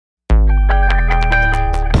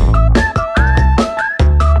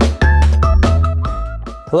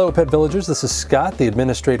Hello Pet Villagers, this is Scott, the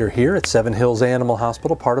administrator here at Seven Hills Animal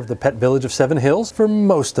Hospital, part of the Pet Village of Seven Hills. For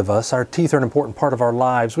most of us, our teeth are an important part of our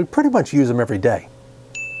lives. We pretty much use them every day.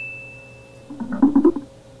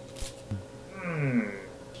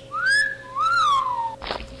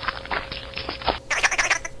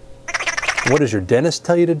 What does your dentist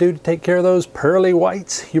tell you to do to take care of those pearly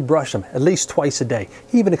whites? You brush them at least twice a day.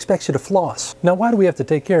 He even expects you to floss. Now, why do we have to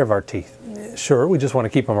take care of our teeth? Sure, we just want to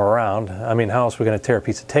keep them around. I mean, how else are we going to tear a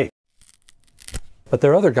piece of tape? But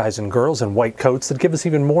there are other guys and girls in white coats that give us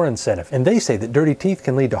even more incentive. And they say that dirty teeth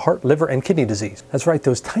can lead to heart, liver, and kidney disease. That's right,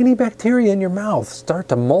 those tiny bacteria in your mouth start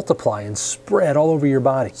to multiply and spread all over your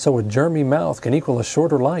body. So a germy mouth can equal a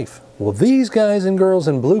shorter life. Well, these guys and girls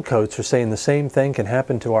in blue coats are saying the same thing can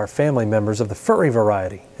happen to our family members of the furry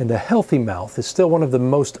variety. And a healthy mouth is still one of the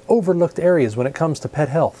most overlooked areas when it comes to pet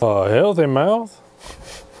health. A healthy mouth?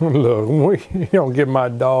 Look, you don't give my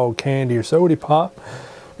dog candy or soda pop.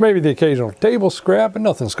 Maybe the occasional table scrap, but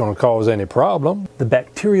nothing's going to cause any problem. The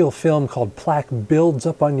bacterial film called plaque builds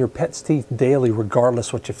up on your pet's teeth daily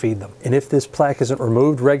regardless what you feed them. And if this plaque isn't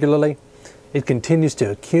removed regularly, it continues to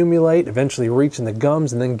accumulate, eventually reaching the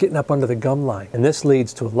gums and then getting up under the gum line. And this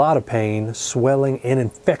leads to a lot of pain, swelling, and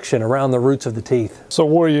infection around the roots of the teeth. So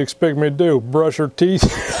what do you expect me to do, brush her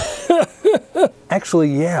teeth?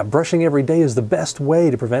 Actually, yeah, brushing every day is the best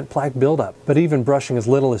way to prevent plaque buildup. But even brushing as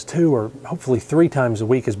little as 2 or hopefully 3 times a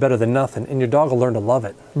week is better than nothing, and your dog will learn to love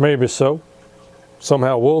it. Maybe so.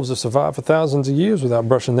 Somehow wolves have survived for thousands of years without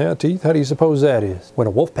brushing their teeth. How do you suppose that is? When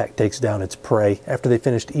a wolf pack takes down its prey, after they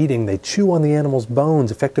finished eating, they chew on the animal's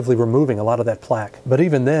bones, effectively removing a lot of that plaque. But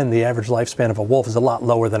even then, the average lifespan of a wolf is a lot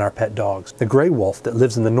lower than our pet dogs. The gray wolf that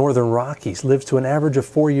lives in the northern Rockies lives to an average of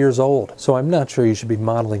 4 years old. So I'm not sure you should be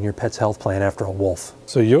modeling your pet's health plan after a wolf.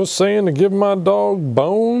 So you're saying to give my dog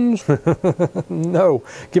bones? No,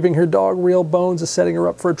 giving her dog real bones is setting her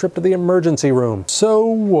up for a trip to the emergency room. So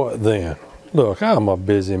what then? Look, I'm a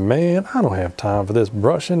busy man. I don't have time for this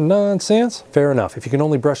brushing nonsense. Fair enough. If you can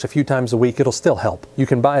only brush a few times a week, it'll still help. You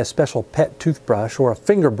can buy a special pet toothbrush or a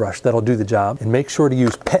finger brush that'll do the job, and make sure to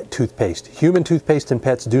use pet toothpaste. Human toothpaste and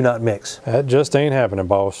pets do not mix. That just ain't happening,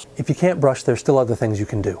 boss. If you can't brush, there's still other things you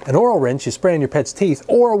can do. An oral rinse you spray on your pet's teeth,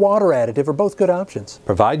 or a water additive are both good options.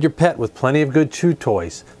 Provide your pet with plenty of good chew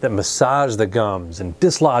toys that massage the gums and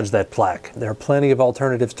dislodge that plaque. There are plenty of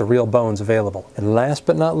alternatives to real bones available. And last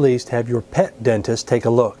but not least, have your pet dentist take a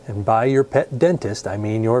look. And by your pet dentist, I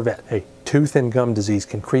mean your vet. Hey, tooth and gum disease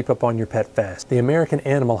can creep up on your pet fast. The American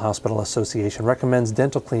Animal Hospital Association recommends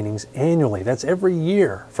dental cleanings annually. That's every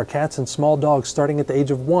year for cats and small dogs starting at the age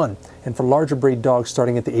of 1, and for larger breed dogs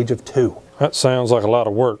starting at the age of 2. That sounds like a lot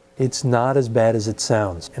of work. It's not as bad as it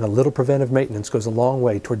sounds, and a little preventive maintenance goes a long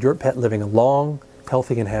way toward your pet living a long,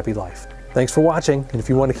 healthy, and happy life. Thanks for watching, and if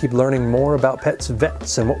you want to keep learning more about pets,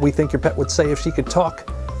 vets, and what we think your pet would say if she could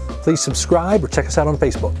talk, please subscribe or check us out on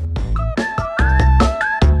Facebook.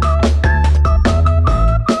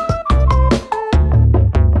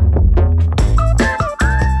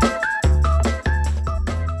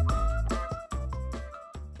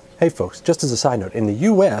 Hey folks, just as a side note, in the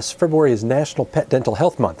US, February is National Pet Dental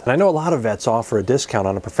Health Month. And I know a lot of vets offer a discount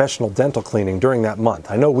on a professional dental cleaning during that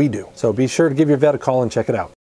month. I know we do. So be sure to give your vet a call and check it out.